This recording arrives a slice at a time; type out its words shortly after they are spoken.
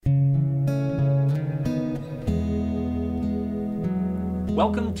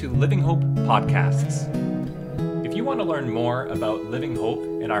Welcome to Living Hope Podcasts. If you want to learn more about Living Hope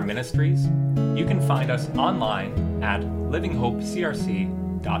and our ministries, you can find us online at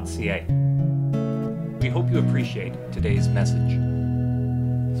livinghopecrc.ca. We hope you appreciate today's message.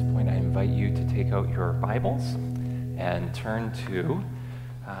 At this point, I invite you to take out your Bibles and turn to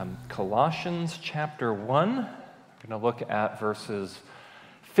Colossians chapter 1. We're going to look at verses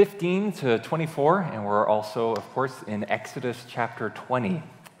 15 to 24, and we're also, of course, in Exodus chapter 20.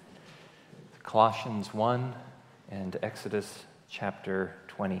 Colossians 1 and Exodus chapter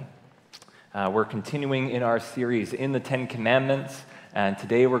 20. We're continuing in our series in the Ten Commandments, and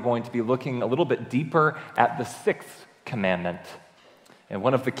today we're going to be looking a little bit deeper at the sixth commandment. And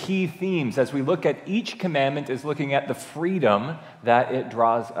one of the key themes as we look at each commandment is looking at the freedom that it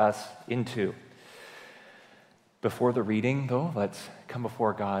draws us into. Before the reading, though, let's come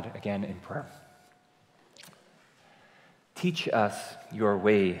before God again in prayer. Teach us your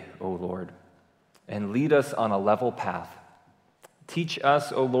way, O Lord, and lead us on a level path. Teach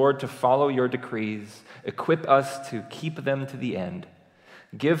us, O Lord, to follow your decrees. Equip us to keep them to the end.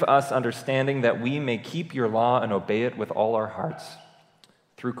 Give us understanding that we may keep your law and obey it with all our hearts.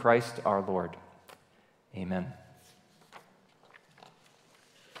 Through Christ our Lord. Amen.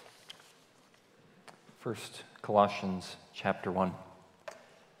 First, Colossians chapter 1.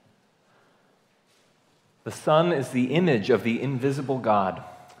 The Son is the image of the invisible God,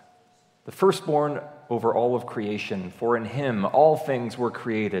 the firstborn over all of creation. For in him all things were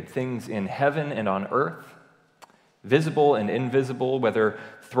created, things in heaven and on earth, visible and invisible, whether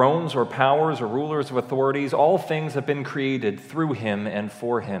thrones or powers or rulers of authorities, all things have been created through him and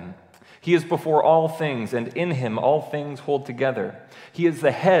for him. He is before all things, and in him all things hold together. He is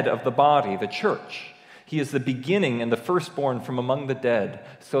the head of the body, the church. He is the beginning and the firstborn from among the dead,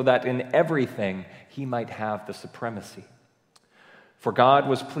 so that in everything he might have the supremacy. For God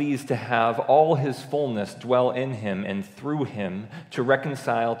was pleased to have all his fullness dwell in him, and through him to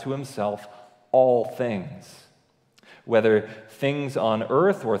reconcile to himself all things, whether things on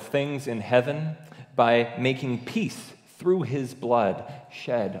earth or things in heaven, by making peace through his blood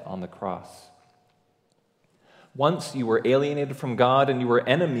shed on the cross. Once you were alienated from God and you were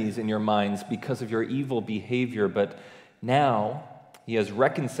enemies in your minds because of your evil behavior, but now he has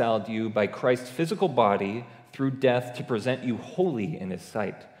reconciled you by Christ's physical body through death to present you holy in his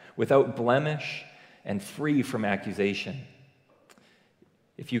sight, without blemish and free from accusation.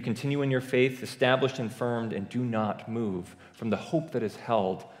 If you continue in your faith, established and firm, and do not move from the hope that is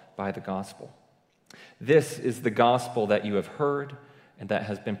held by the gospel. This is the gospel that you have heard and that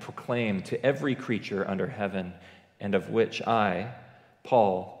has been proclaimed to every creature under heaven, and of which I,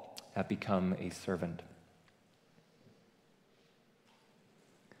 Paul, have become a servant.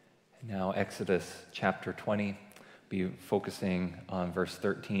 Now, Exodus chapter 20, be focusing on verse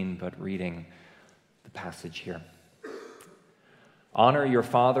 13, but reading the passage here. Honor your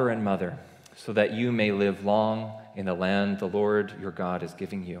father and mother, so that you may live long in the land the Lord your God is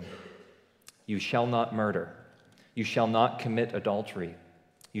giving you. You shall not murder. You shall not commit adultery.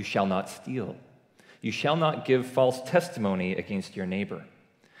 You shall not steal. You shall not give false testimony against your neighbor.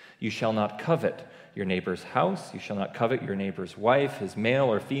 You shall not covet your neighbor's house. You shall not covet your neighbor's wife, his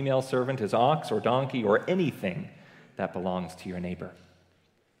male or female servant, his ox or donkey, or anything that belongs to your neighbor.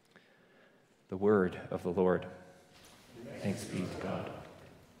 The word of the Lord. Thanks be to God.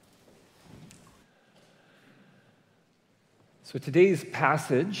 So today's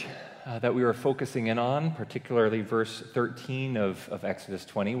passage that we were focusing in on, particularly verse 13 of Exodus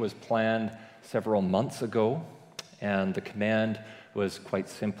 20, was planned several months ago, and the command was quite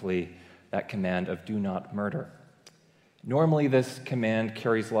simply that command of do not murder. Normally, this command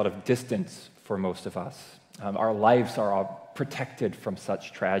carries a lot of distance for most of us. Our lives are all protected from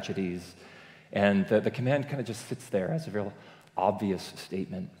such tragedies, and the command kind of just sits there as a real obvious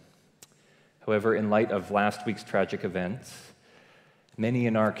statement. However, in light of last week's tragic events, many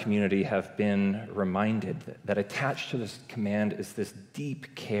in our community have been reminded that attached to this command is this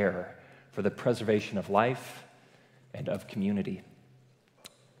deep care for the preservation of life and of community.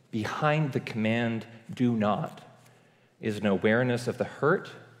 Behind the command, do not, is an awareness of the hurt,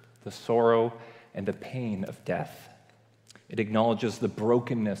 the sorrow, and the pain of death. It acknowledges the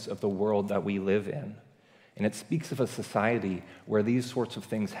brokenness of the world that we live in, and it speaks of a society where these sorts of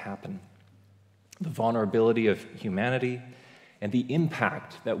things happen. The vulnerability of humanity and the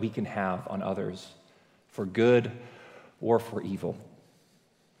impact that we can have on others for good or for evil.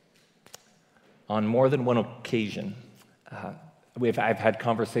 On more than one occasion, I've had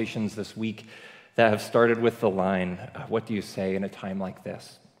conversations this week that have started with the line, what do you say in a time like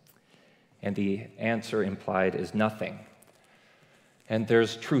this? And the answer implied is nothing. And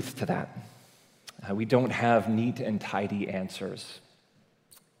there's truth to that. We don't have neat and tidy answers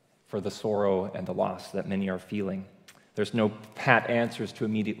for the sorrow and the loss that many are feeling. There's no pat answers to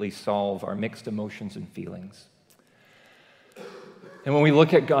immediately solve our mixed emotions and feelings. And when we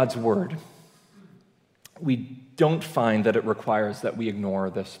look at God's word, we don't find that it requires that we ignore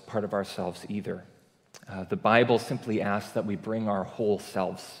this part of ourselves either. The Bible simply asks that we bring our whole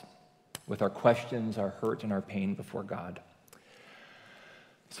selves with our questions, our hurt, and our pain before God.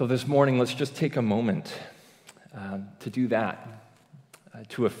 So this morning, let's just take a moment to do that,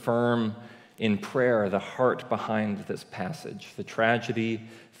 to affirm in prayer the heart behind this passage, the tragedy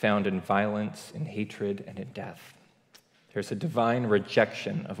found in violence, in hatred, and in death. There's a divine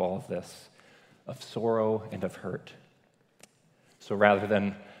rejection of all of this, of sorrow and of hurt. So rather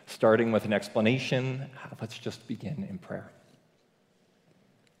than starting with an explanation, let's just begin in prayer.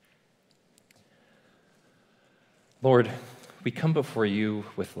 Lord, we come before you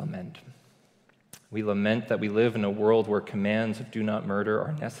with lament. We lament that we live in a world where commands of do not murder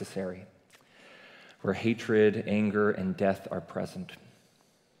are necessary, where hatred, anger, and death are present,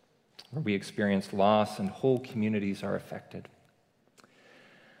 where we experience loss and whole communities are affected.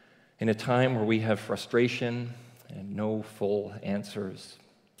 In a time where we have frustration and no full answers,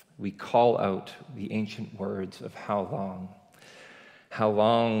 we call out the ancient words of how long? How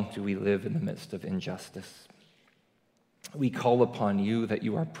long do we live in the midst of injustice? We call upon you that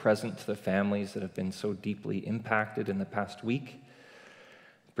you are present to the families that have been so deeply impacted in the past week.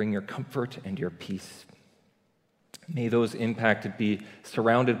 Bring your comfort and your peace. May those impacted be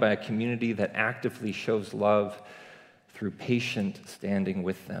surrounded by a community that actively shows love through patient standing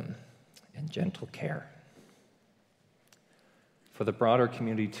with them and gentle care. For the broader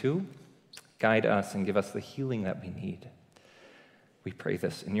community too, guide us and give us the healing that we need. We pray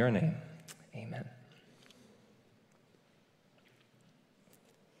this in your name. Amen.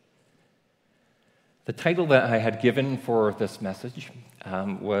 The title that I had given for this message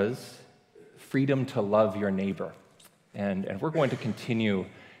was Freedom to Love Your Neighbor. And we're going to continue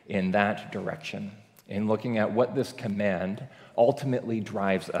in that direction, in looking at what this command ultimately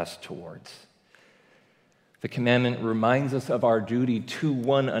drives us towards. The commandment reminds us of our duty to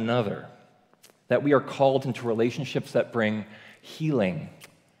one another, that we are called into relationships that bring healing,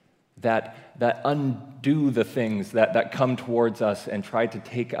 that undo the things that come towards us and try to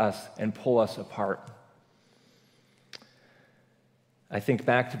take us and pull us apart. I think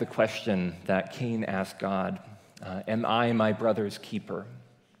back to the question that Cain asked God, am I my brother's keeper?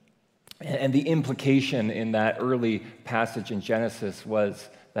 And the implication in that early passage in Genesis was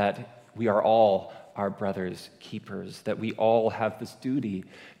that we are all our brother's keepers, that we all have this duty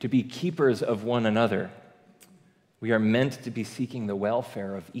to be keepers of one another. We are meant to be seeking the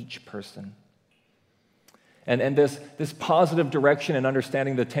welfare of each person. And this positive direction in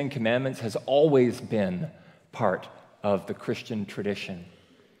understanding the Ten Commandments has always been part of the Christian tradition.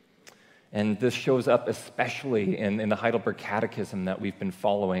 And this shows up especially in the Heidelberg Catechism that we've been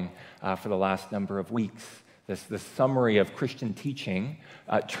following for the last number of weeks. This summary of Christian teaching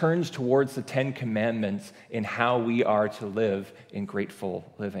turns towards the Ten Commandments in how we are to live in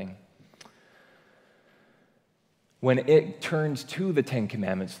grateful living. When it turns to the Ten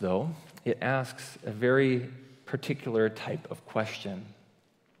Commandments, though, it asks a very particular type of question.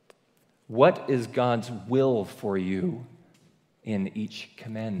 What is God's will for you in each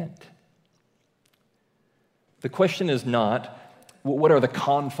commandment? The question is not, what are the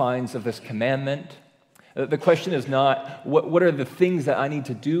confines of this commandment? The question is not, what are the things that I need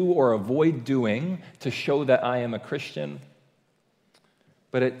to do or avoid doing to show that I am a Christian?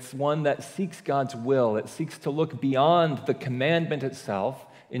 But it's one that seeks God's will. It seeks to look beyond the commandment itself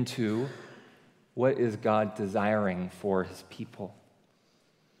into what is God desiring for his people.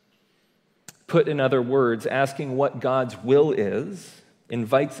 Put in other words, asking what God's will is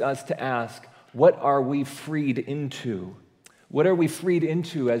invites us to ask, what are we freed into? What are we freed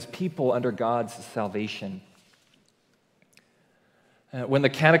into as people under God's salvation? When the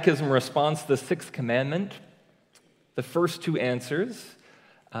Catechism responds to the sixth commandment, the first two answers,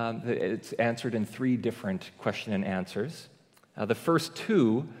 it's answered in three different question and answers. The first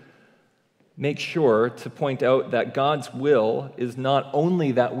two make sure to point out that God's will is not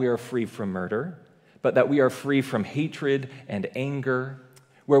only that we are free from murder, but that we are free from hatred and anger,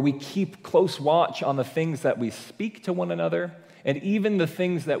 where we keep close watch on the things that we speak to one another and even the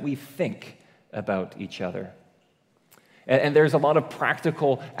things that we think about each other. And there's a lot of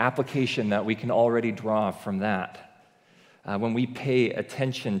practical application that we can already draw from that. When we pay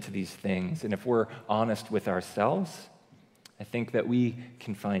attention to these things, and if we're honest with ourselves, I think that we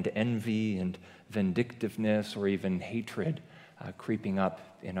can find envy and vindictiveness or even hatred creeping up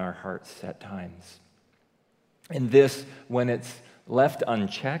in our hearts at times. And this, when it's left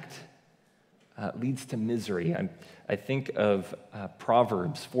unchecked, leads to misery. I think of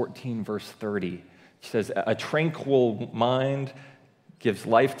Proverbs 14, verse 30. It says, "A tranquil mind gives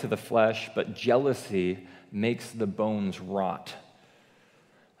life to the flesh, but jealousy makes the bones rot."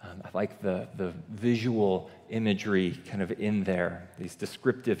 I like the visual imagery kind of in there, these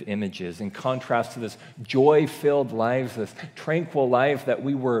descriptive images, in contrast to this joy-filled life, this tranquil life that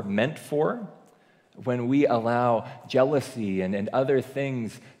we were meant for. When we allow jealousy and other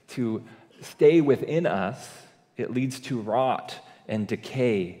things to stay within us, it leads to rot and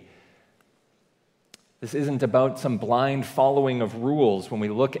decay. This isn't about some blind following of rules when we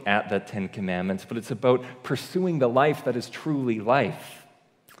look at the Ten Commandments, but it's about pursuing the life that is truly life.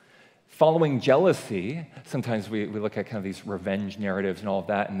 Following jealousy, sometimes we look at kind of these revenge narratives and all of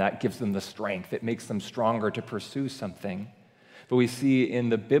that, and that gives them the strength. It makes them stronger to pursue something. But we see in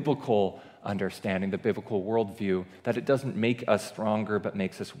the biblical understanding, the biblical worldview, that it doesn't make us stronger, but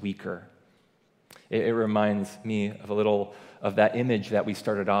makes us weaker. It reminds me of a little of that image that we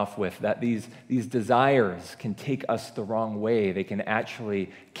started off with, that these desires can take us the wrong way. They can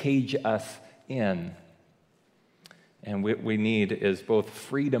actually cage us in. And what we need is both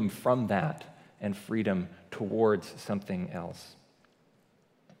freedom from that and freedom towards something else.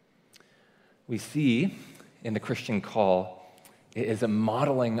 We see in the Christian call is a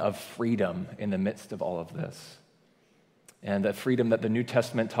modeling of freedom in the midst of all of this. And the freedom that the New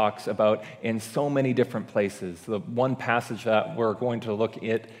Testament talks about in so many different places. The one passage that we're going to look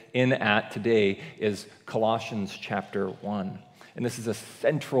at today is Colossians chapter 1. And this is a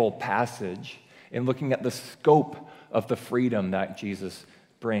central passage in looking at the scope of the freedom that Jesus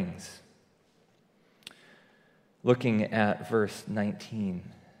brings. Looking at verse 19,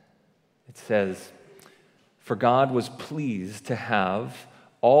 it says, "For God was pleased to have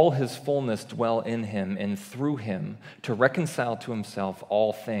all his fullness dwell in him, and through him to reconcile to himself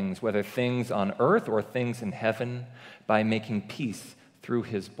all things, whether things on earth or things in heaven, by making peace through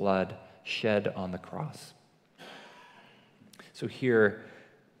his blood shed on the cross." So here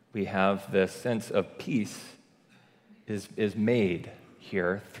we have this sense of peace is made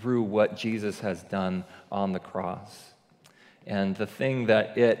here through what Jesus has done on the cross. And the thing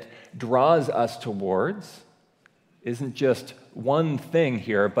that it draws us towards isn't just one thing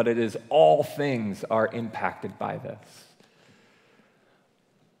here, but it is all things are impacted by this.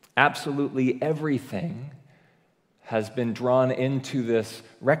 Absolutely everything has been drawn into this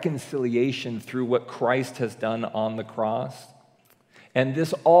reconciliation through what Christ has done on the cross. And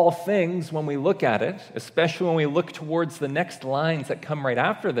this all things, when we look at it, especially when we look towards the next lines that come right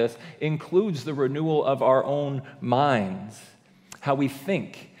after this, includes the renewal of our own minds, how we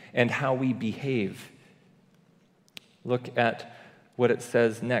think and how we behave. Look at what it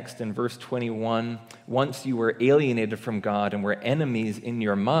says next in verse 21. "Once you were alienated from God and were enemies in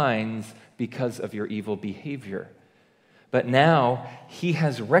your minds because of your evil behavior. But now he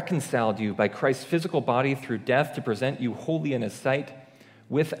has reconciled you by Christ's physical body through death to present you holy in his sight,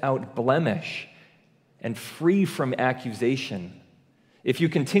 without blemish and free from accusation. If you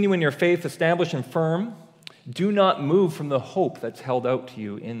continue in your faith, established and firm, do not move from the hope that's held out to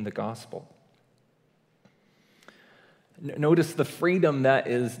you in the gospel." Notice the freedom that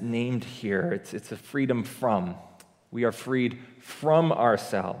is named here. It's a freedom from. We are freed from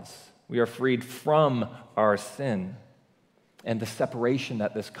ourselves. We are freed from our sin and the separation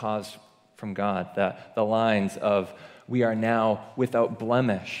that this caused from God. The lines of, "We are now without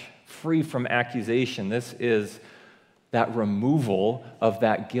blemish, free from accusation." This is that removal of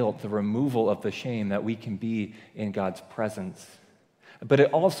that guilt, the removal of the shame that we can be in God's presence. But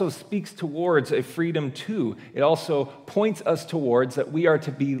it also speaks towards a freedom too. It also points us towards that we are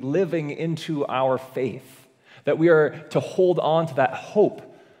to be living into our faith, that we are to hold on to that hope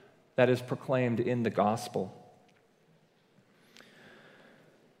that is proclaimed in the gospel.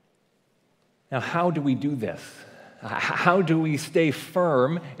 Now, how do we do this? How do we stay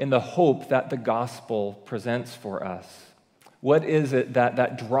firm in the hope that the gospel presents for us? What is it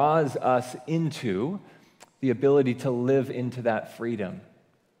that draws us into the ability to live into that freedom?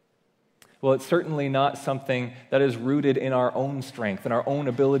 Well, it's certainly not something that is rooted in our own strength and our own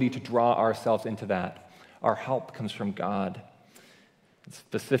ability to draw ourselves into that. Our help comes from God,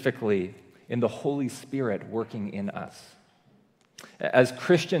 specifically in the Holy Spirit working in us. As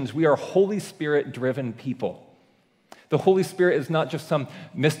Christians, we are Holy Spirit-driven people. The Holy Spirit is not just some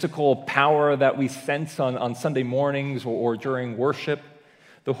mystical power that we sense on Sunday mornings or during worship.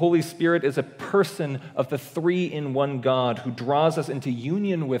 The Holy Spirit is a person of the three-in-one God who draws us into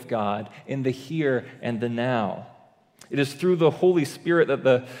union with God in the here and the now. It is through the Holy Spirit that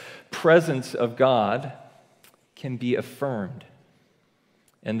the presence of God can be affirmed.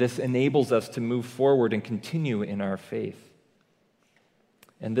 And this enables us to move forward and continue in our faith.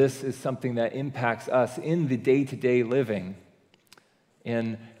 And this is something that impacts us in the day-to-day living,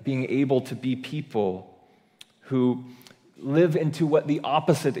 in being able to be people who live into what the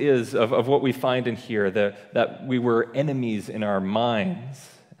opposite is of what we find in here, that we were enemies in our minds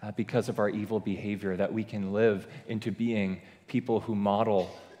because of our evil behavior, that we can live into being people who model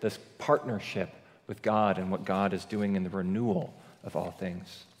this partnership with God and what God is doing in the renewal of all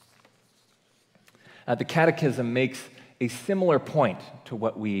things. The Catechism makes a similar point to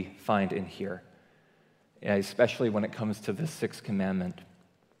what we find in here, especially when it comes to the sixth commandment.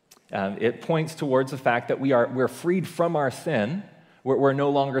 It points towards the fact that we're freed from our sin, we're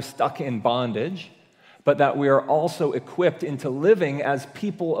no longer stuck in bondage, but that we are also equipped into living as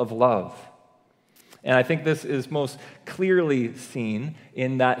people of love. And I think this is most clearly seen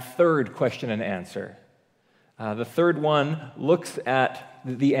in that third question and answer. The third one looks at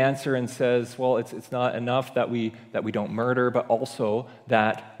the answer and says, well, it's not enough that we don't murder, but also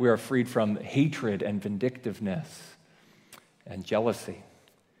that we are freed from hatred and vindictiveness and jealousy.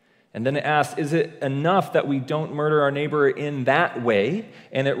 And then it asks, is it enough that we don't murder our neighbor in that way?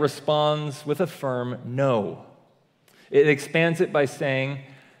 And it responds with a firm no. It expands it by saying,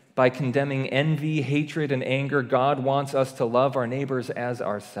 by condemning envy, hatred, and anger, God wants us to love our neighbors as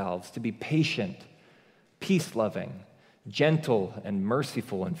ourselves, to be patient, peace-loving, gentle and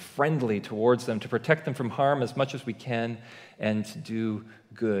merciful and friendly towards them, to protect them from harm as much as we can, and to do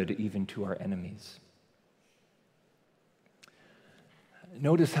good even to our enemies.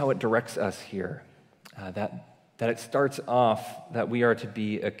 Notice how it directs us here, that it starts off that we are to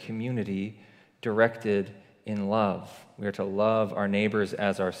be a community directed in love. We are to love our neighbors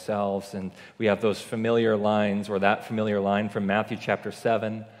as ourselves, and we have those familiar lines, or that familiar line from Matthew chapter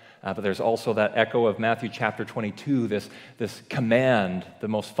 7, but there's also that echo of Matthew chapter 22, this command, the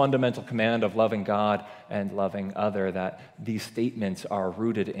most fundamental command of loving God and loving other, that these statements are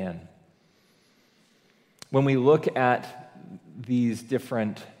rooted in. When we look at these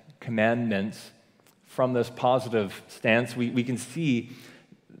different commandments from this positive stance, we can see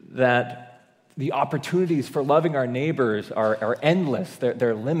that the opportunities for loving our neighbors are endless,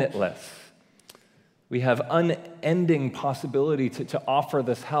 they're limitless. We have unending possibility to offer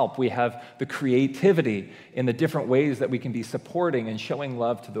this help. We have the creativity in the different ways that we can be supporting and showing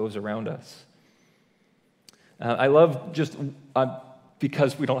love to those around us. I love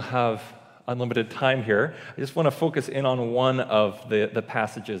because we don't have unlimited time here, I just want to focus in on one of the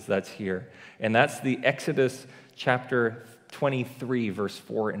passages that's here, and that's the Exodus chapter 23, verse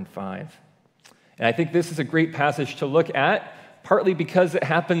 4 and 5. And I think this is a great passage to look at, partly because it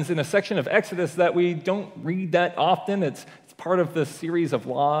happens in a section of Exodus that we don't read that often. It's part of the series of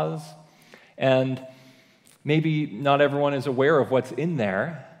laws, and maybe not everyone is aware of what's in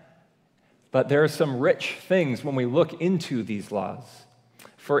there, but there are some rich things when we look into these laws.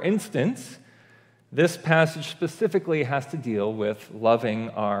 For instance, this passage specifically has to deal with loving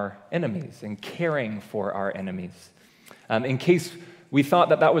our enemies and caring for our enemies. In case we thought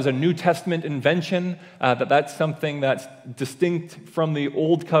that was a New Testament invention, that's something that's distinct from the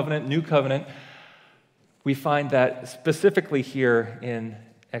Old Covenant, New Covenant, we find that specifically here in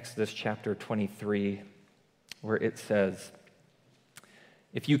Exodus chapter 23, where it says,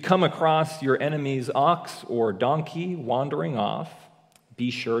 "If you come across your enemy's ox or donkey wandering off, be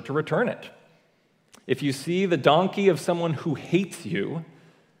sure to return it. If you see the donkey of someone who hates you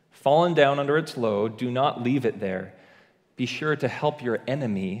fallen down under its load, do not leave it there. Be sure to help your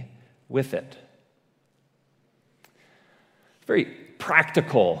enemy with it." Very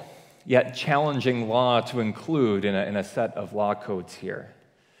practical, yet challenging law to include in a set of law codes here.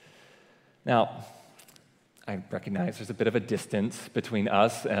 Now, I recognize there's a bit of a distance between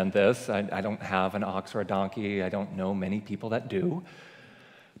us and this. I don't have an ox or a donkey. I don't know many people that do.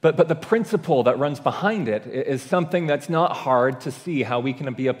 But the principle that runs behind it is something that's not hard to see how we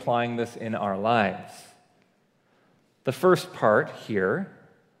can be applying this in our lives. The first part here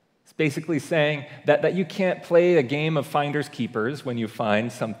is basically saying that you can't play a game of finders keepers when you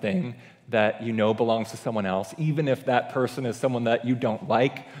find something that you know belongs to someone else, even if that person is someone that you don't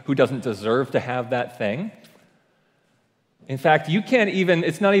like, who doesn't deserve to have that thing. In fact,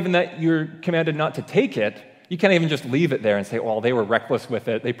 it's not even that you're commanded not to take it. You can't even just leave it there and say, well, they were reckless with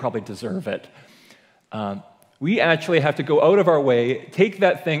it, they probably deserve it. We actually have to go out of our way, take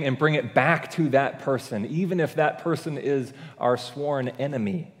that thing, and bring it back to that person, even if that person is our sworn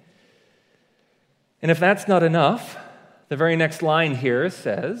enemy. And if that's not enough, the very next line here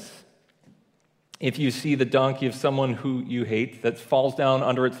says, If you see the donkey of someone who you hate that falls down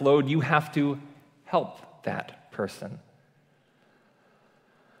under its load, you have to help that person.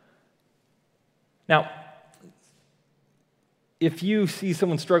 Now, if you see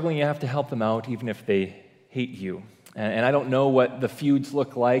someone struggling, you have to help them out, even if they hate you. And I don't know what the feuds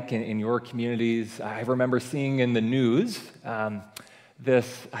look like in your communities. I remember seeing in the news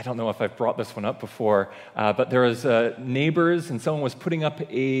I don't know if I've brought this one up before, but there was neighbors and someone was putting up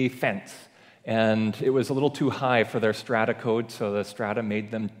a fence. And it was a little too high for their strata code, so the strata made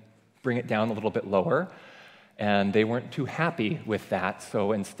them bring it down a little bit lower. And they weren't too happy with that,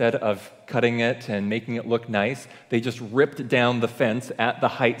 so instead of cutting it and making it look nice, they just ripped down the fence at the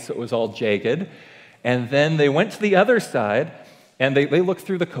height so it was all jagged. And then they went to the other side, and they looked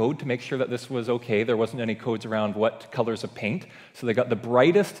through the code to make sure that this was okay. There wasn't any codes around what colors of paint. So they got the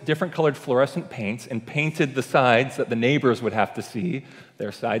brightest, different colored fluorescent paints and painted the sides that the neighbors would have to see.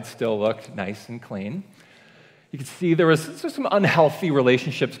 Their sides still looked nice and clean. You could see there was some unhealthy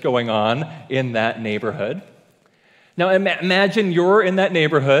relationships going on in that neighborhood. Now imagine you're in that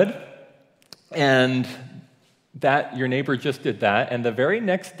neighborhood, and that your neighbor just did that, and the very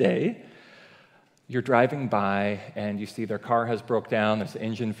next day, you're driving by and you see their car has broke down, there's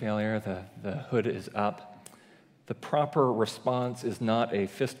engine failure, the hood is up. The proper response is not a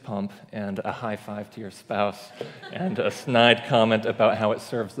fist pump and a high five to your spouse and a snide comment about how it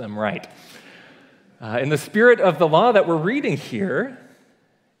serves them right. In the spirit of the law that we're reading here,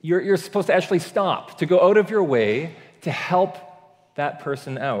 you're supposed to actually stop, to go out of your way to help that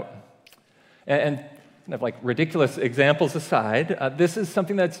person out. And kind of like ridiculous examples aside, this is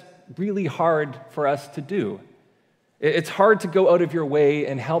something that's really hard for us to do. It's hard to go out of your way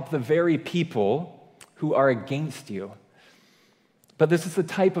and help the very people who are against you. But this is the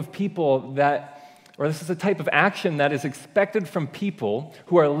type of this is the type of action that is expected from people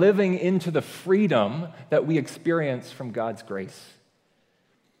who are living into the freedom that we experience from God's grace.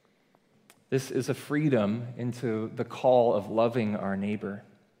 This is a freedom into the call of loving our neighbor.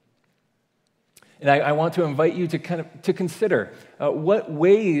 And I want to invite you to consider what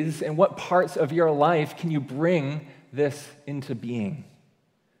ways and what parts of your life can you bring this into being?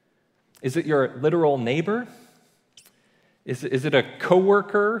 Is it your literal neighbor? Is it a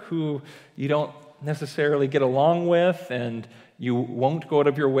coworker who you don't necessarily get along with and you won't go out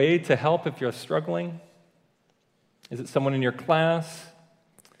of your way to help if you're struggling? Is it someone in your class?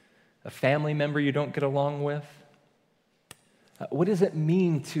 A family member you don't get along with? What does it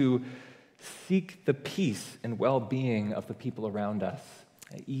mean to seek the peace and well-being of the people around us,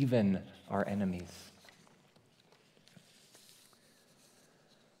 even our enemies?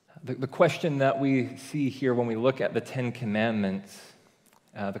 The question that we see here when we look at the Ten Commandments,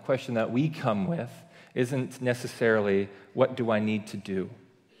 the question that we come with isn't necessarily, what do I need to do?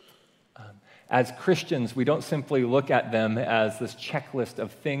 As Christians, we don't simply look at them as this checklist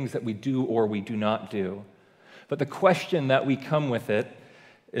of things that we do or we do not do. But the question that we come with it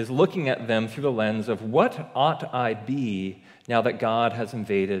is looking at them through the lens of what ought I be now that God has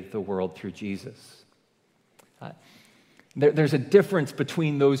invaded the world through Jesus? There's a difference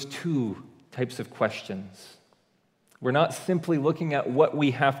between those two types of questions. We're not simply looking at what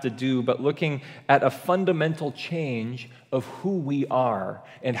we have to do, but looking at a fundamental change of who we are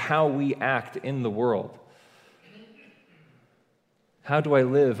and how we act in the world. How do I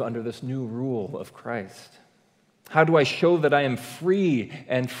live under this new rule of Christ? How do I show that I am free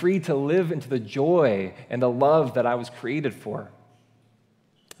and free to live into the joy and the love that I was created for?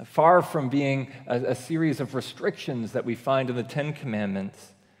 Far from being a series of restrictions that we find in the Ten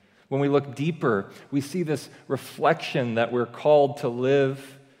Commandments, when we look deeper, we see this reflection that we're called to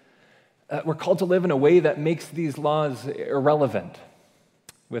live. We're called to live in a way that makes these laws irrelevant,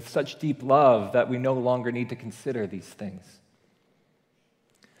 with such deep love that we no longer need to consider these things.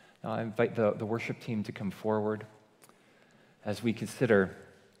 Now, I invite the worship team to come forward as we consider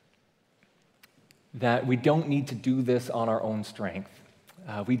that we don't need to do this on our own strength.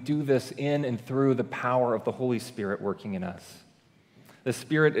 We do this in and through the power of the Holy Spirit working in us. The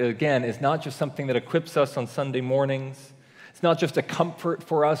Spirit, again, is not just something that equips us on Sunday mornings. It's not just a comfort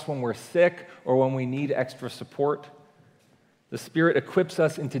for us when we're sick or when we need extra support. The Spirit equips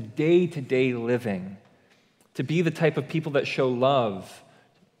us into day-to-day living to be the type of people that show love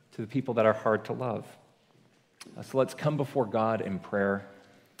to the people that are hard to love. So let's come before God in prayer,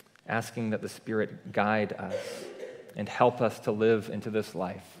 asking that the Spirit guide us and help us to live into this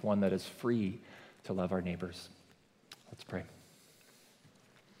life, one that is free to love our neighbors. Let's pray.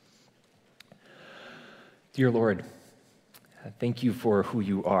 Dear Lord, thank you for who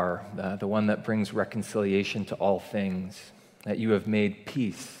you are, the one that brings reconciliation to all things, that you have made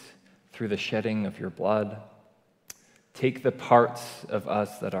peace through the shedding of your blood. Take the parts of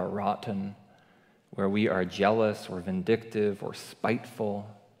us that are rotten, where we are jealous or vindictive or spiteful,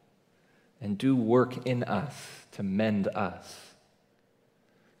 and do work in us to mend us.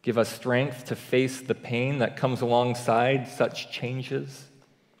 Give us strength to face the pain that comes alongside such changes.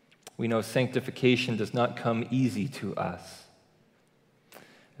 We know sanctification does not come easy to us,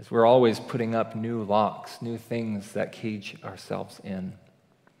 as we're always putting up new locks, new things that cage ourselves in.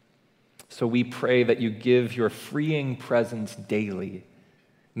 So we pray that you give your freeing presence daily.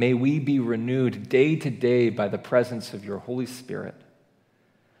 May we be renewed day to day by the presence of your Holy Spirit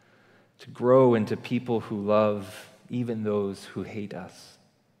to grow into people who love even those who hate us.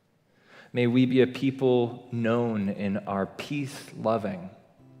 May we be a people known in our peace-loving,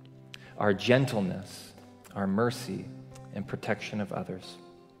 our gentleness, our mercy, and protection of others.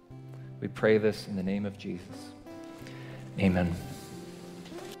 We pray this in the name of Jesus. Amen.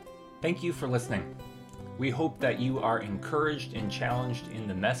 Thank you for listening. We hope that you are encouraged and challenged in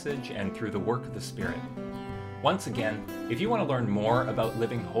the message and through the work of the Spirit. Once again, if you want to learn more about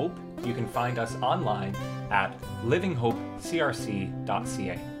Living Hope, you can find us online at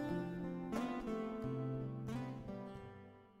livinghopecrc.ca.